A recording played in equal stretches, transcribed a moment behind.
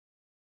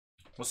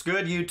What's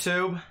good,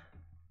 YouTube?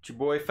 It's your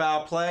boy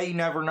FaulPlay. You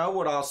never know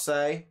what I'll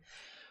say.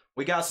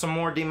 We got some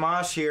more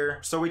Dimash here.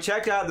 So we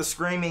checked out the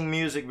screaming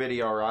music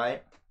video,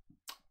 right?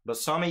 But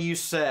some of you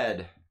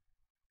said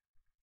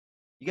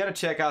you got to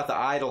check out the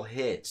idle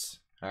hits,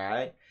 all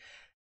right?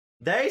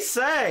 They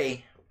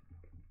say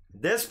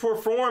this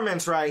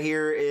performance right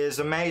here is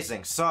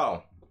amazing.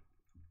 So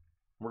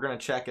we're going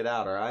to check it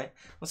out, all right?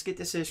 Let's get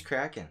this ish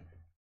cracking.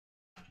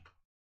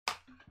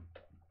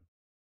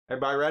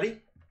 Everybody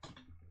ready?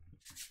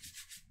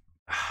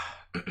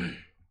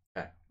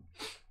 Okay.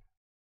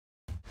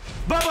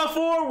 But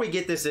before we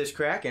get this ish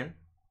cracking,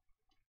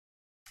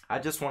 I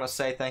just want to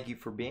say thank you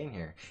for being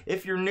here.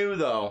 If you're new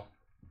though,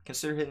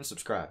 consider hitting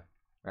subscribe.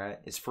 All right,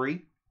 it's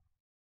free.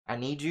 I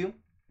need you.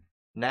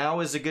 Now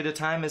is as good a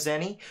time as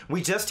any.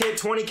 We just hit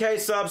 20K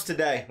subs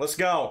today. Let's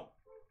go.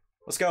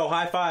 Let's go.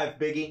 High five,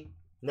 Biggie.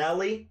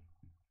 Nelly,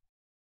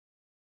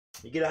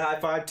 you get a high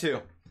five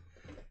too.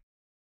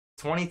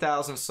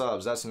 20,000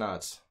 subs. That's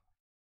nuts.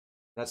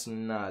 That's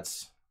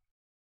nuts.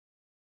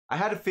 I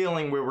had a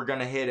feeling we were going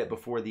to hit it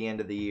before the end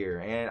of the year,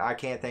 and I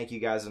can't thank you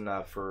guys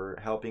enough for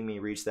helping me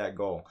reach that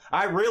goal.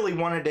 I really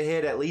wanted to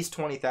hit at least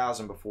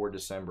 20,000 before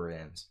December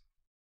ends,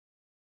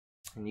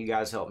 and you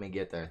guys helped me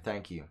get there.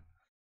 Thank you.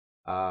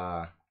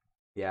 Yeah.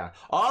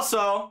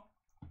 Also,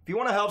 if you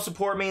want to help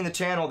support me in the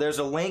channel, there's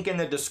a link in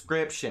the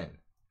description,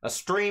 a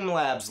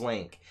Streamlabs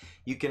link.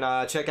 You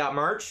can check out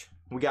merch.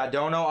 We got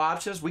dono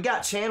options. We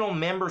got channel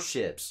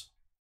memberships.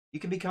 You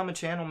can become a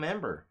channel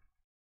member.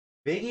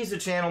 Biggie's a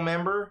channel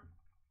member.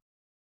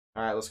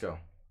 All right, let's go.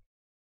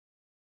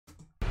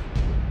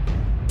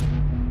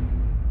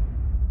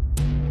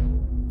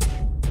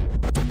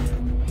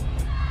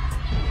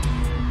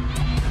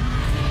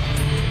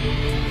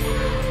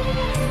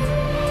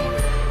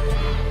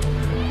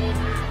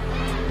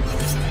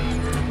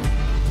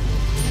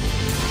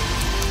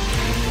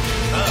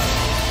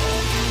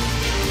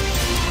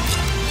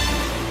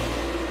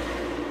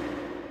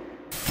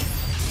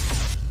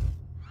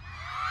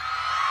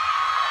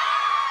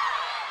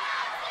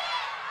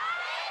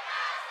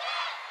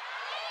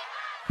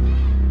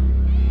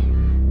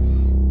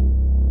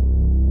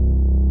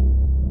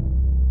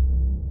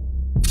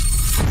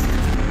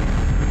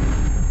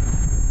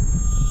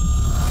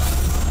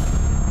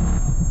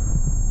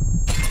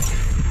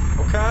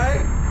 Okay.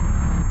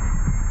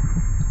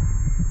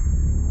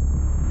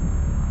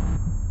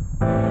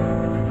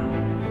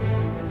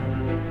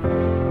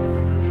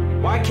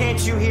 Why can't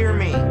you hear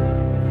me?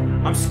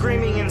 I'm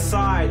screaming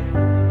inside.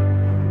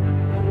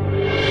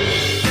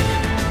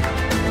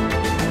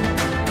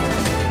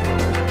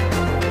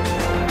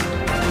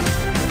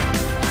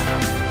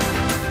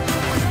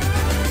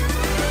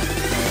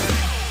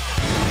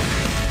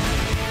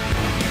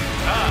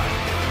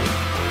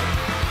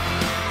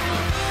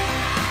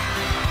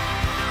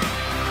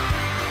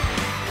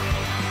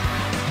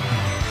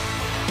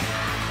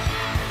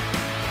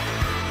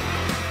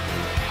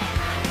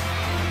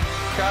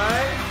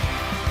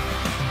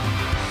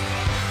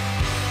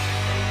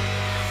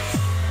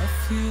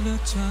 Feel a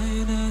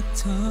China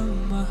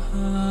turn my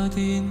heart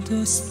in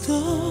the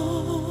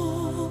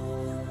storm.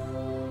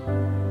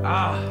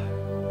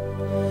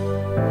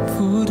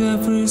 Put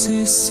up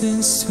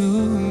resistance to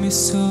me,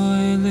 so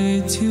I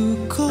let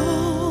you go.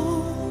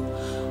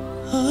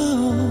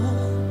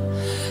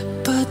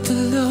 But the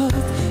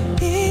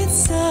love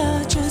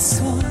inside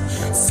just won't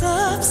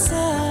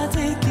subside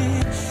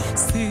again.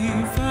 Stay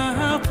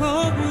far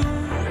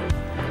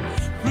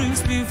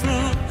brings me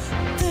from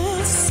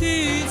the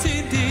city.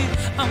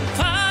 I'm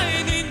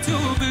fighting to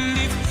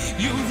believe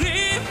you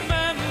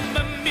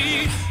remember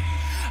me.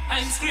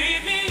 I'm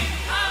screaming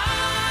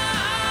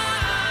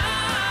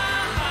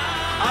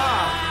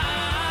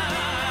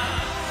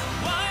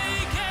why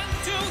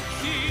can't you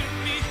hear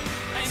me?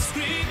 I'm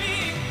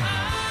screaming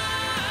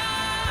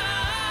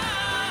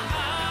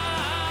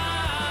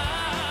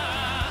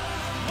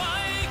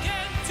why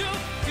can't you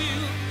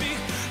feel me?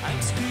 I'm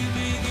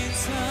screaming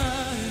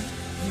inside.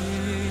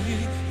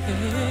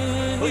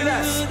 Look at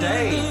that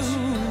stage.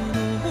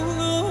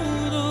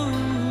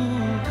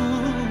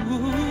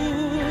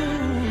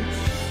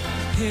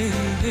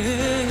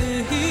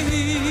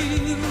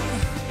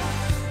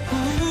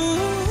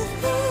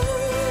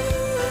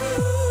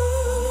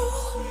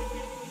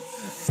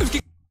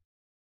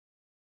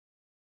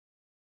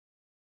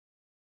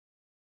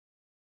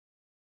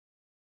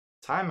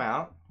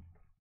 Timeout.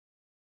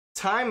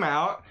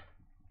 Timeout.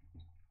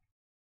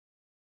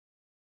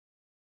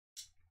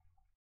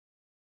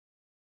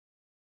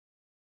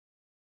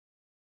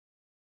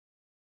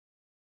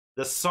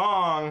 The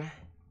song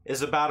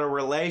is about a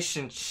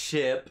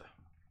relationship.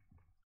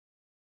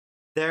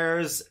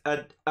 There's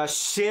a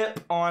ship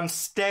on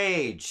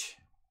stage.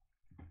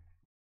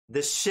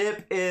 The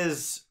ship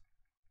is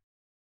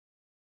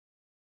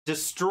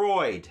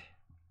destroyed.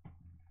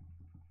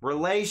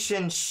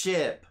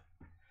 Relationship.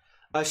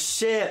 A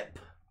ship.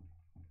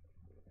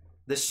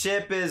 The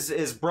ship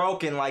is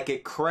broken, like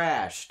it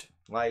crashed.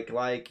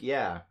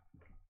 Yeah.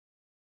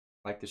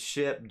 Like the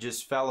ship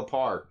just fell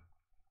apart.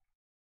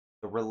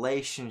 The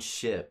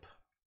relationship.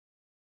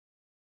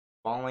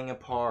 Falling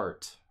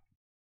apart.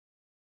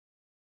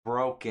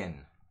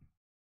 Broken.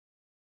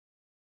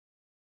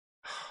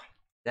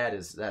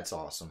 That's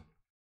awesome.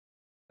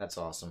 That's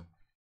awesome.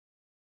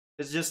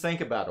 Just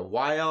think about it.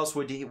 Why else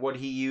would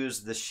he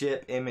use the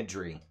ship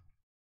imagery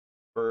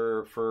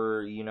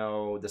for you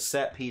know, the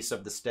set piece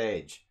of the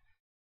stage?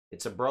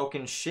 It's a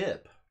broken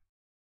ship.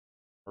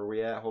 Where are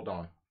we at? Hold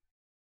on.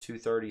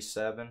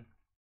 237.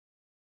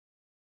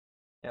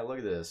 Yeah, look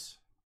at this.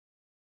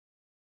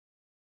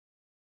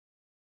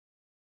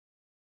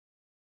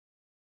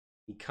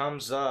 He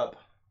comes up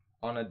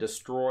on a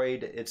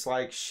destroyed, it's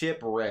like ship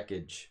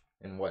wreckage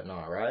and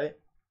whatnot, right?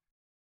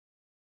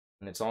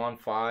 And it's on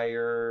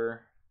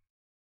fire.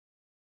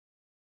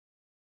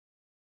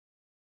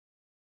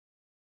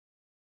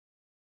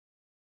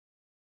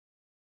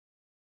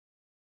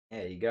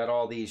 Yeah, you got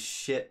all these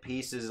ship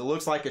pieces. It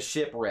looks like a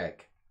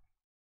shipwreck.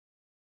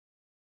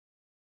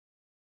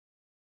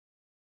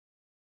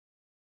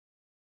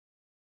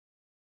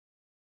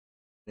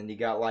 Then you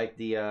got like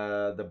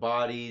the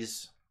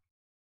bodies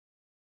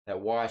that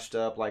washed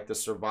up, like the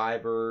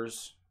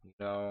survivors, you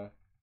know.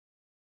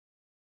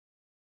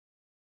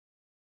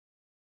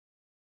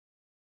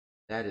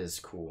 That is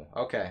cool.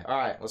 Okay, all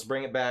right, let's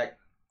bring it back.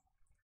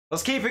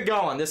 Let's keep it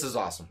going. This is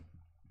awesome.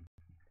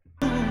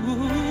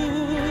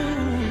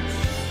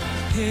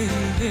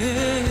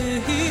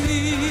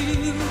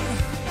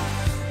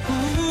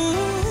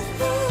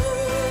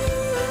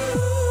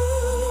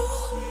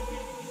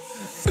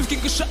 Үлкен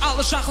кіші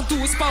алы жақын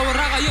туыс бауыр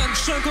ағайын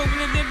шын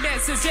көңілімнен мен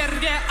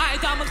сіздерге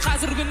айтамын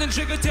қазір күннің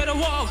жігіттері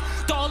ол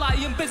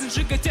толайын біздің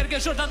жігіттерге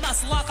жырдан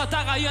асыл ақат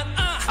ағайын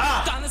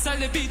таныс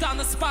әлі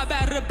бейтаныс па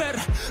бәрібір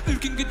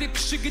үлкенге де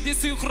кішіге де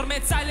сый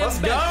құрмет сәлем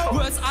бір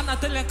өз ана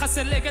тілін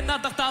қасірлеген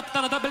ардақтап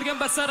таныта білген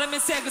бір сыры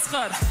мен сегіз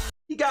қыр.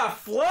 You got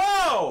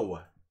flow!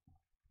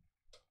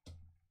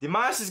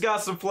 Dimash has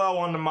got some flow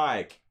on the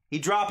mic. He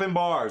dropping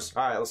bars.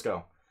 All right, let's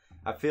go.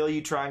 I feel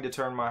you trying to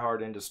turn my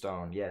heart into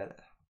stone. Yeah.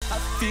 I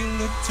feel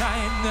the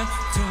time that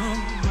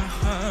turned my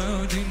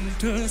heart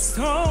into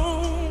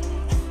stone.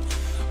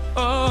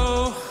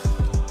 Oh,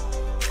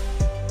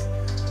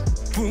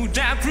 put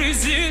that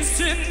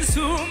resistance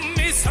to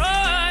me, so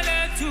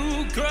let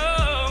to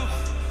grow.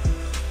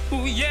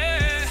 Oh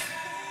yeah,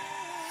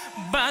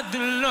 but the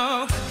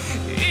love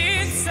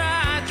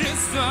inside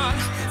just gone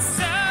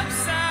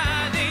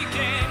subside. They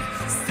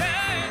can't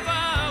stay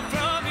far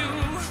from you.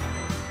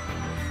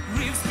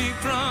 Rips me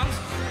from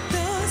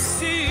the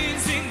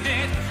scenes in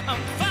that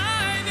I'm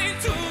fighting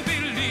to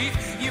believe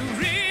you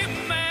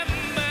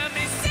remember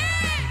me.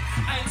 Say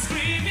I'm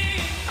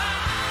screaming.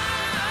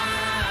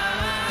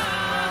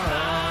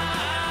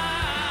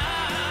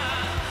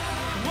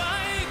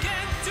 Why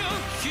can't you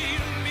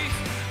hear me?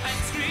 I'm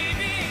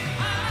screaming.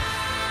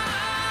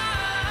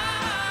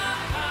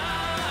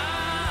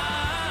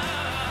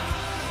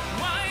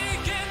 Why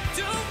can't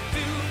you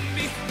feel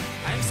me?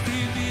 I'm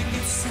screaming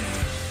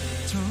inside.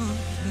 Don't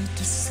let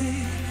the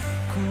say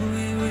go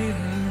away with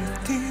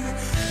everything.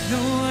 No,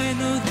 I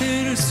know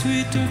there are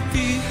sweeter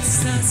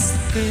pieces,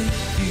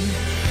 baby.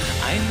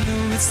 I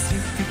know it's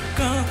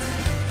difficult,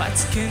 but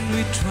can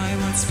we try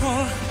once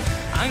more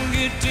and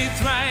get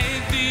it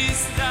right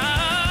this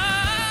time?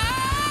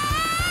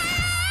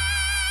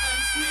 I'm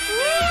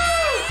screaming.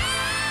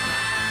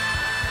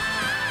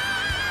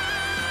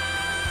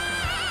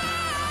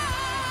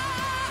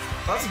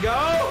 Let's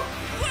go!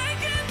 Why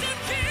can't you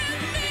hear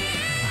me?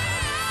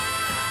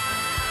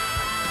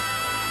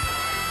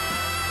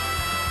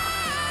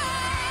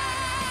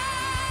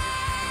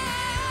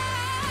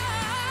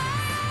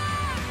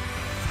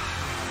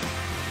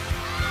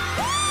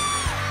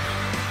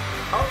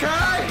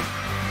 Okay!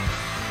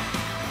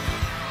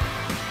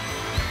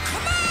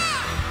 Come on!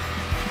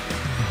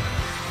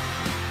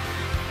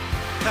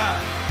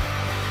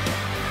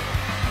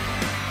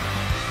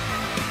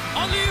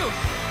 On you!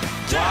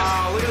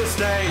 Wow, look at the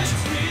stage.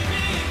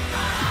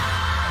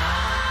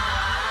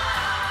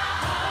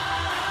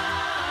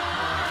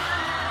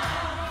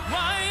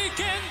 Why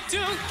can't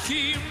you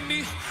hear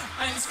me?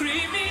 I'm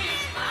screaming.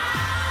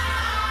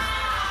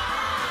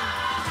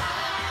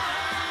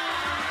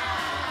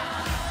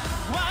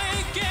 Why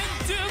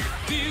can't you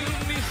feel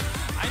me?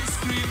 I'm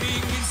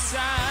screaming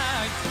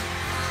inside.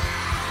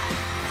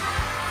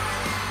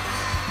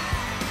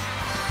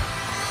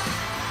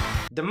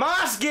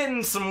 Dimash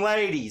getting some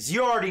ladies.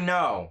 You already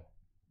know.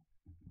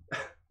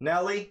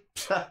 Nelly?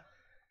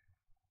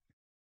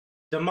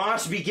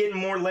 Dimash be getting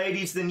more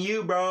ladies than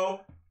you, bro. All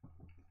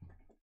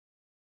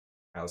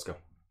right, let's go.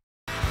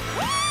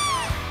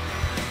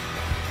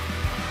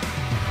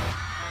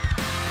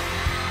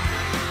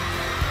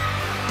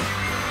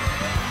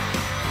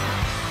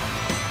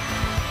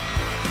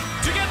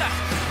 Together,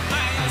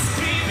 I am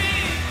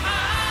screaming.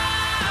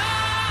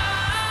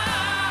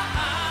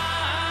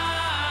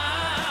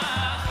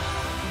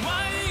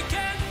 Why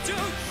can't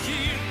you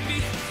hear me?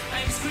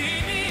 I'm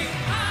screaming.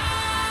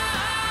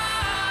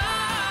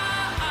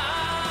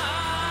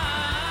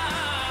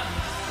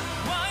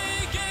 Why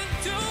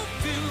can't you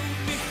feel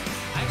me?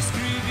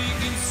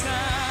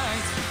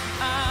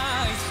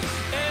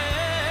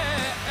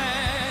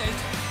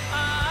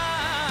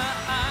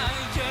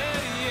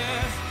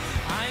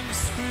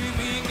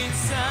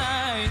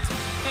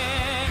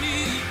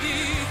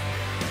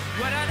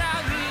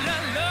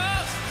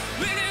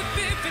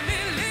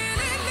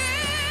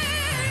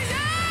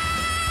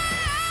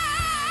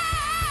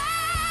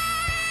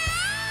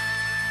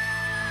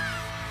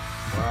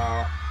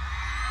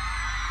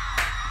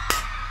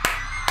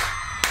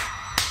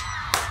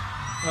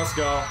 Let's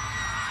go.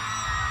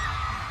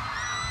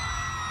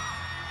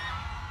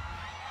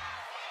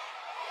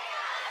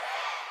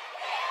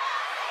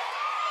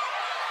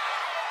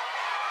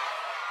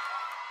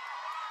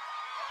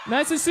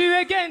 Nice to see you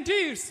again,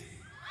 Tears.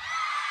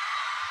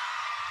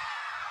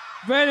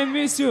 Very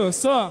miss you,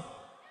 so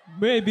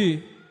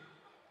baby,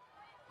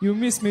 you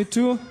miss me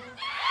too.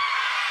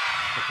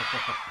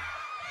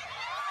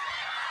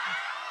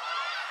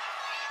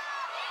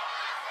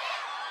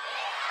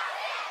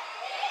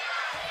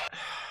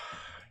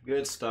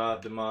 Good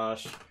stuff,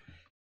 Dimash.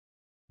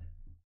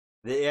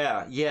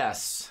 Yeah,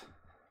 yes,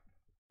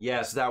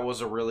 that was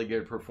a really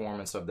good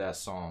performance of that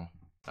song.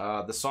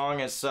 The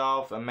song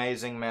itself,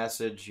 amazing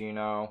message, you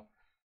know.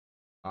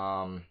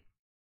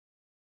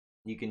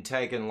 You can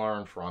take and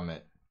learn from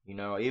it, you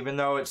know, even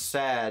though it's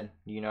sad,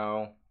 you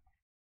know.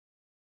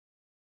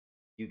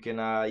 You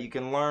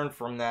can learn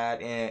from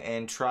that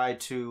and try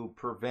to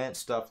prevent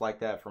stuff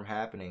like that from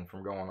happening,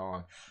 from going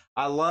on.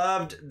 I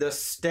loved the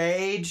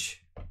stage,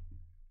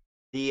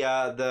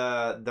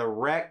 the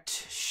wrecked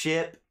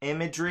ship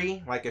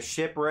imagery, like a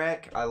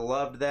shipwreck. I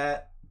loved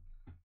that.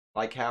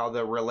 Like how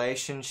the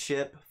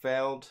relationship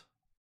failed.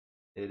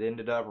 It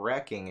ended up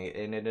wrecking. It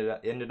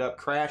ended up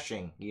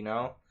crashing, you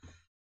know?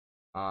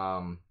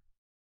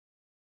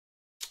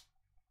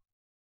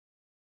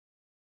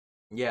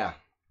 Yeah.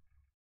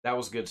 That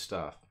was good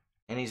stuff.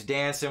 And he's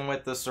dancing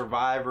with the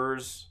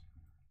survivors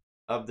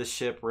of the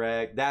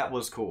shipwreck. That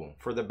was cool.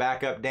 For the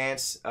backup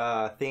dance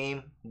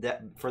theme,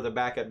 for the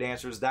backup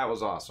dancers, that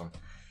was awesome.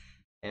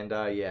 And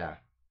yeah.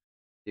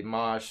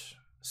 Dimash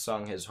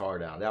sung his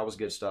heart out. That was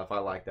good stuff. I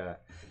like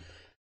that.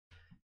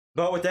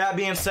 But with that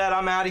being said,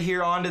 I'm out of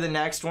here. On to the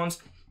next ones.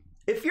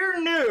 If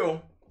you're new,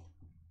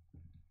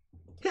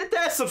 hit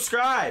that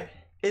subscribe.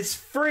 It's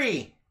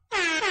free.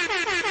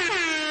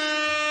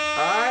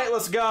 Alright,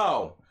 let's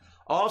go.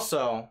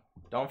 Also,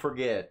 don't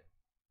forget,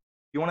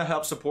 you want to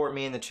help support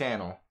me in the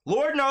channel.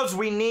 Lord knows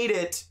we need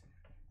it.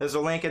 There's a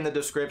link in the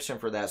description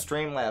for that.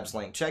 Streamlabs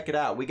link. Check it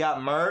out. We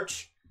got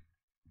merch.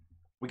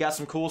 We got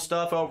some cool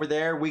stuff over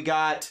there. We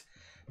got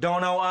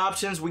dono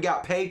options. We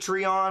got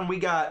Patreon. We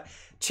got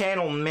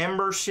channel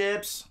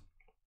memberships,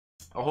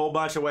 a whole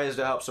bunch of ways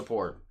to help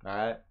support. All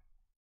right,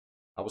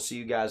 I will see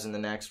you guys in the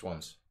next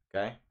ones.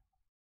 Okay,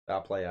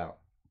 FaulPlay out.